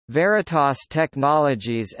Veritas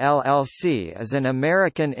Technologies LLC is an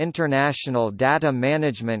American international data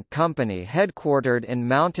management company headquartered in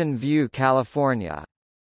Mountain View, California.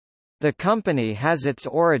 The company has its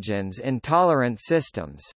origins in Tolerant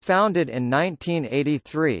Systems, founded in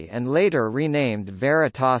 1983 and later renamed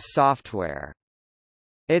Veritas Software.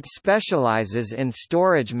 It specializes in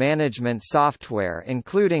storage management software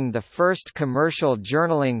including the first commercial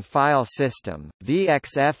journaling file system,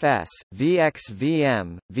 VXFS,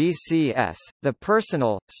 VXVM, VCS, the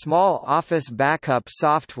personal, small office backup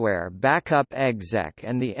software Backup Exec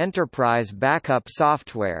and the enterprise backup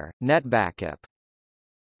software, NetBackup.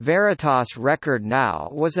 Veritas Record Now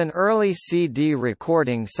was an early CD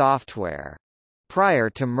recording software. Prior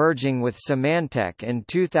to merging with Symantec in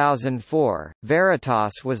 2004,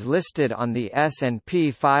 Veritas was listed on the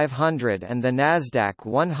S&P 500 and the Nasdaq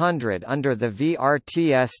 100 under the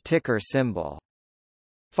VRTS ticker symbol.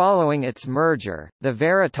 Following its merger, the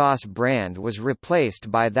Veritas brand was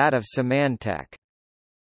replaced by that of Symantec.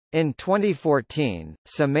 In 2014,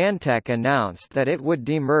 Symantec announced that it would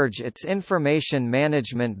demerge its information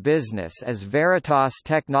management business as Veritas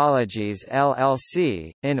Technologies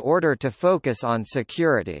LLC, in order to focus on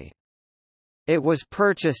security. It was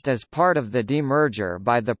purchased as part of the demerger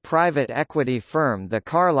by the private equity firm The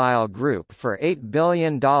Carlyle Group for $8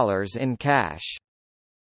 billion in cash.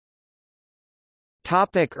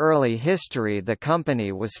 Early history. The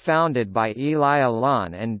company was founded by Eli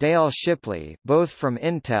Alon and Dale Shipley, both from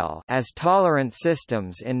Intel, as Tolerant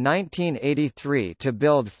Systems in 1983 to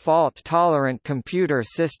build fault-tolerant computer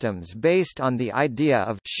systems based on the idea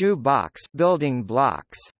of shoe box building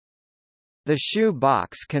blocks. The shoe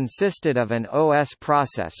box consisted of an OS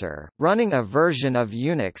processor, running a version of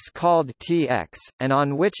Unix called TX, and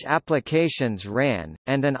on which applications ran,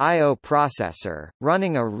 and an I/O processor,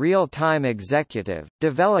 running a real-time executive,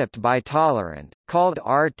 developed by Tolerant, called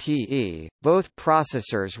RTE. Both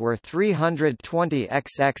processors were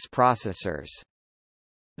 320XX processors.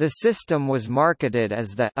 The system was marketed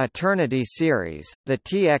as the Eternity series. The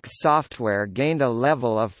TX software gained a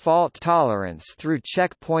level of fault tolerance through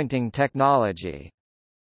checkpointing technology.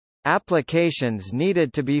 Applications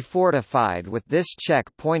needed to be fortified with this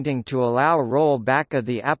checkpointing to allow rollback of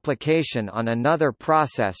the application on another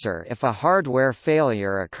processor if a hardware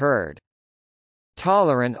failure occurred.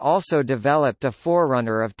 Tolerant also developed a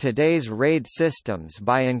forerunner of today's RAID systems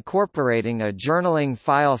by incorporating a journaling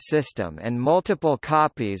file system and multiple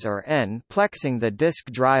copies or n-plexing the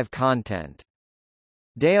disk drive content.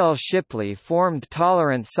 Dale Shipley formed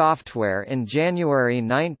Tolerant Software in January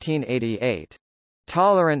 1988.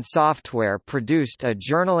 Tolerant Software produced a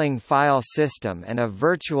journaling file system and a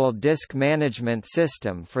virtual disk management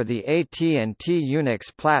system for the AT&T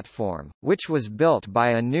Unix platform, which was built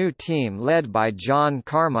by a new team led by John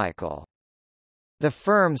Carmichael. The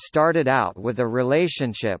firm started out with a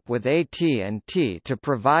relationship with AT&T to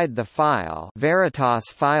provide the file Veritas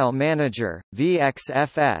File Manager,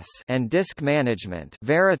 VXFS, and disk management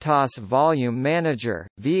Veritas Volume Manager,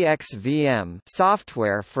 VXVM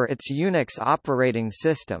software for its Unix operating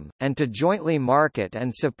system, and to jointly market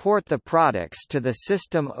and support the products to the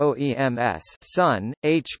system OEMs Sun,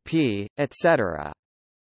 HP, etc.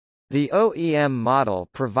 The OEM model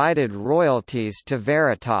provided royalties to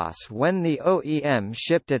Veritas when the OEM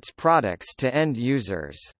shipped its products to end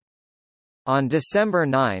users. On December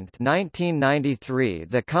 9, 1993,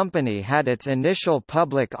 the company had its initial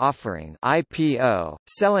public offering (IPO),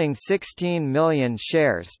 selling 16 million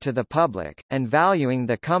shares to the public, and valuing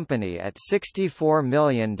the company at $64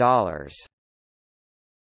 million.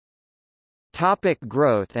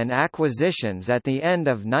 Growth and acquisitions. At the end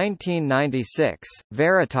of 1996,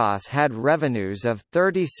 Veritas had revenues of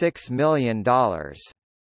 $36 million. Tidalwave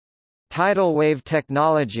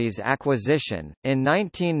Technologies acquisition. In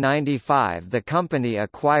 1995 the company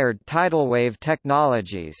acquired Tidalwave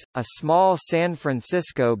Technologies, a small San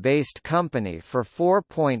Francisco-based company for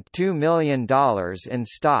 $4.2 million in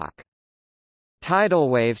stock.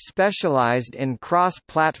 Tidalwave specialized in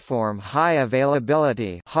cross-platform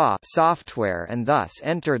high-availability software and thus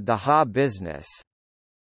entered the HA business.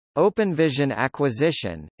 OpenVision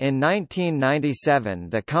acquisition. In 1997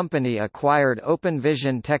 the company acquired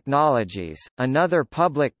OpenVision Technologies, another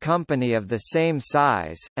public company of the same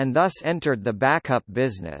size, and thus entered the backup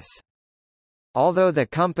business. Although the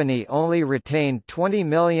company only retained $20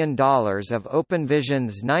 million of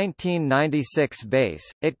OpenVision's 1996 base,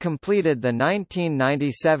 it completed the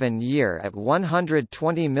 1997 year at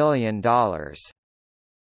 $120 million.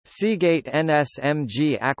 Seagate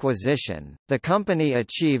NSMG acquisition, the company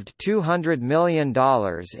achieved $200 million in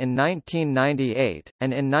 1998,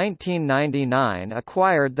 and in 1999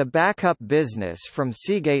 acquired the backup business from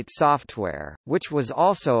Seagate Software, which was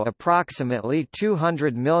also approximately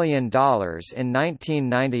 $200 million in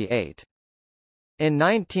 1998. In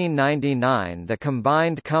 1999 the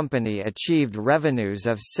combined company achieved revenues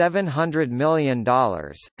of $700 million,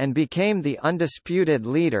 and became the undisputed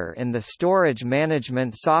leader in the storage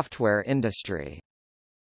management software industry.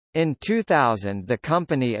 In 2000 the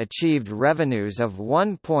company achieved revenues of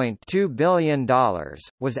 $1.2 billion,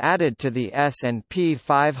 was added to the S&P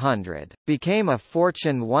 500, became a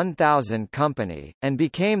Fortune 1000 company, and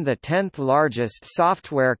became the 10th largest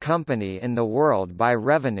software company in the world by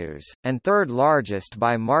revenues, and third largest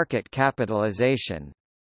by market capitalization.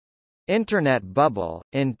 Internet bubble.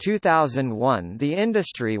 In 2001 the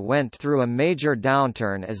industry went through a major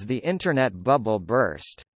downturn as the Internet bubble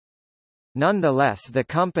burst. Nonetheless, the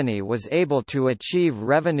company was able to achieve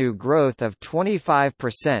revenue growth of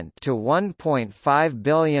 25% to $1.5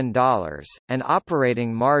 billion, and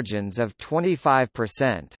operating margins of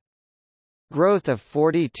 25%. Growth of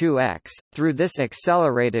 42x. Through this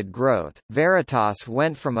accelerated growth, Veritas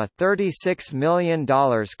went from a $36 million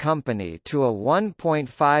company to a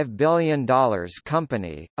 $1.5 billion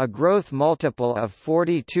company, a growth multiple of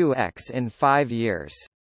 42x in 5 years.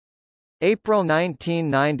 April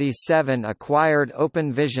 1997 acquired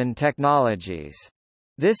OpenVision Technologies.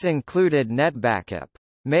 This included NetBackup.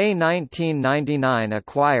 May 1999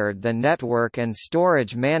 acquired the Network and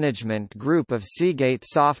Storage Management Group of Seagate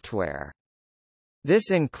Software.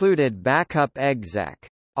 This included Backup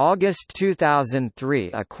Exec. August 2003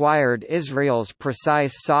 acquired Israel's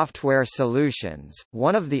Precise Software Solutions,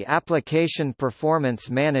 one of the application performance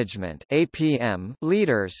management (APM)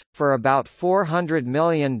 leaders, for about $400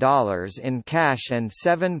 million in cash and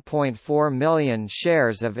 7.4 million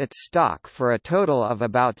shares of its stock for a total of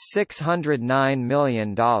about $609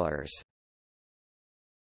 million.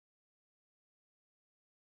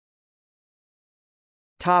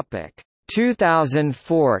 Topic: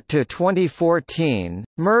 2004 to 2014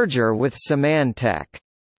 merger with Symantec.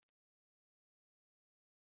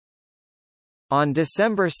 On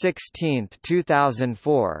December 16,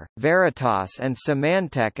 2004, Veritas and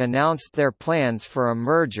Symantec announced their plans for a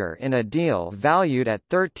merger in a deal valued at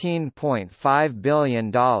 $13.5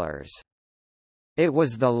 billion. It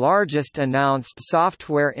was the largest announced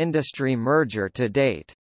software industry merger to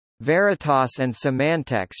date. Veritas and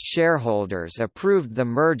Symantec's shareholders approved the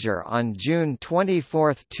merger on June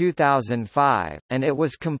 24, 2005, and it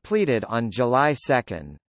was completed on July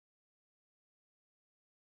 2.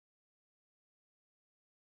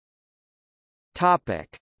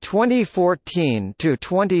 Topic: 2014 to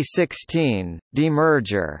 2016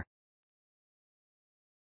 demerger.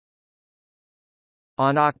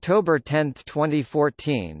 On October 10,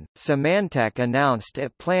 2014, Symantec announced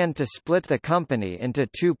it planned to split the company into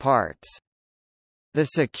two parts. The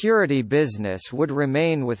security business would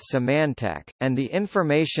remain with Symantec, and the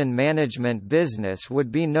information management business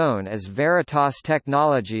would be known as Veritas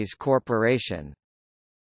Technologies Corporation.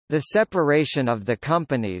 The separation of the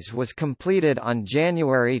companies was completed on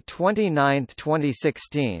January 29,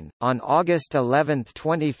 2016. On August 11,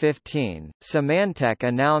 2015, Symantec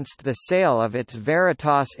announced the sale of its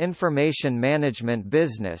Veritas information management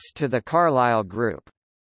business to the Carlyle Group.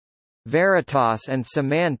 Veritas and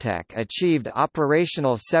Symantec achieved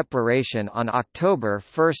operational separation on October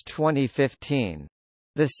 1, 2015.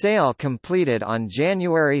 The sale completed on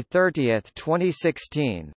January 30,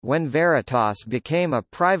 2016, when Veritas became a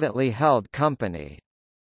privately held company.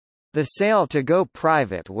 The sale to go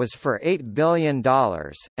private was for $8 billion,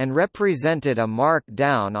 and represented a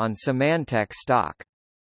mark-down on Symantec stock.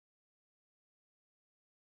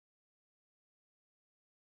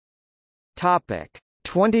 Topic: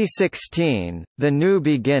 2016, The New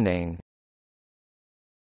Beginning.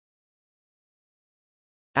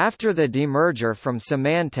 After the demerger from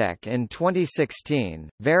Symantec in 2016,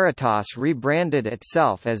 Veritas rebranded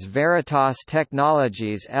itself as Veritas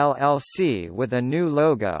Technologies LLC with a new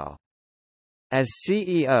logo. As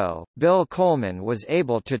CEO, Bill Coleman was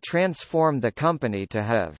able to transform the company to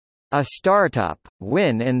have a startup,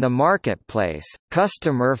 win in the marketplace,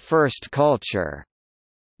 customer-first culture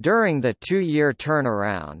during the two-year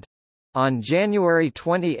turnaround. On January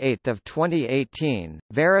 28, 2018,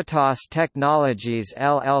 Veritas Technologies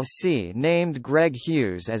LLC named Greg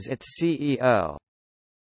Hughes as its CEO.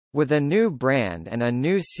 With a new brand and a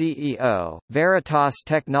new CEO, Veritas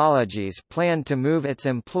Technologies planned to move its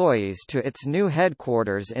employees to its new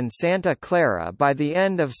headquarters in Santa Clara by the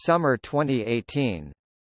end of summer 2018.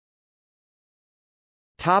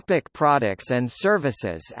 Topic: products and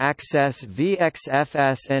services. Access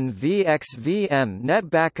VXFS and VXVM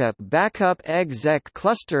NetBackup Backup Exec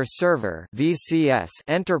Cluster Server VCS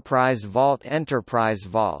Enterprise Vault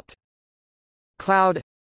Cloud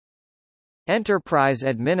Enterprise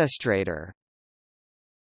Administrator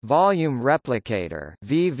Volume Replicator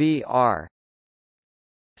VVR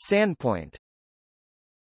SandPoint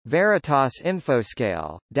Veritas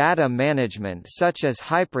Infoscale data management such as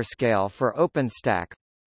Hyperscale for OpenStack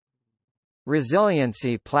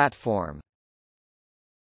Resiliency platform.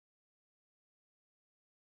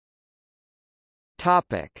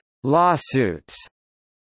 Topic: Lawsuits.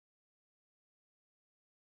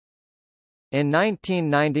 In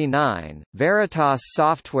 1999, Veritas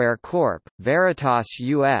Software Corp., Veritas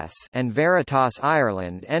US, and Veritas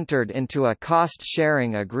Ireland entered into a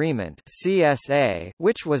cost-sharing agreement (CSA),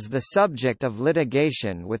 which was the subject of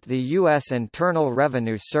litigation with the U.S. Internal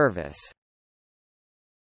Revenue Service.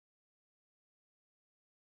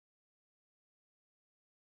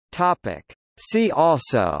 Topic. See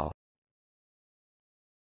also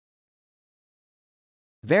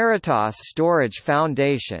Veritas Storage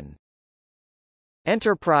Foundation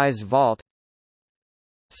Enterprise Vault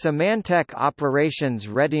Symantec Operations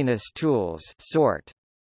Readiness Tools SORT